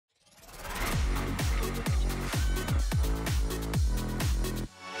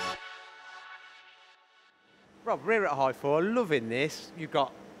Rob, we're at Hyfore, loving this. You've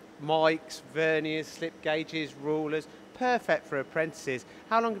got mics, verniers, slip gauges, rulers, perfect for apprentices.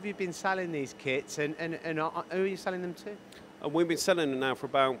 How long have you been selling these kits, and who are you selling them to? We've been selling it now for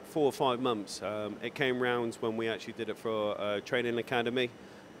about 4 or 5 months. It came round when we actually did it for a training academy,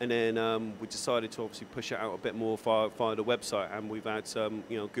 and then we decided to obviously push it out a bit more via the website, and we've had some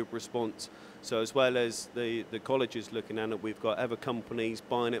good response. So as well as the colleges looking at it, we've got other companies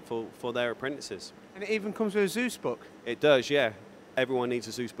buying it for their apprentices. And it even comes with a Zeus book. It does, yeah. Everyone needs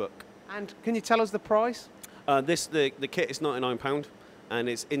a Zeus book. And can you tell us the price? The kit is £99, and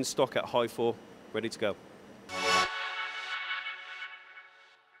it's in stock at Hyfore, ready to go.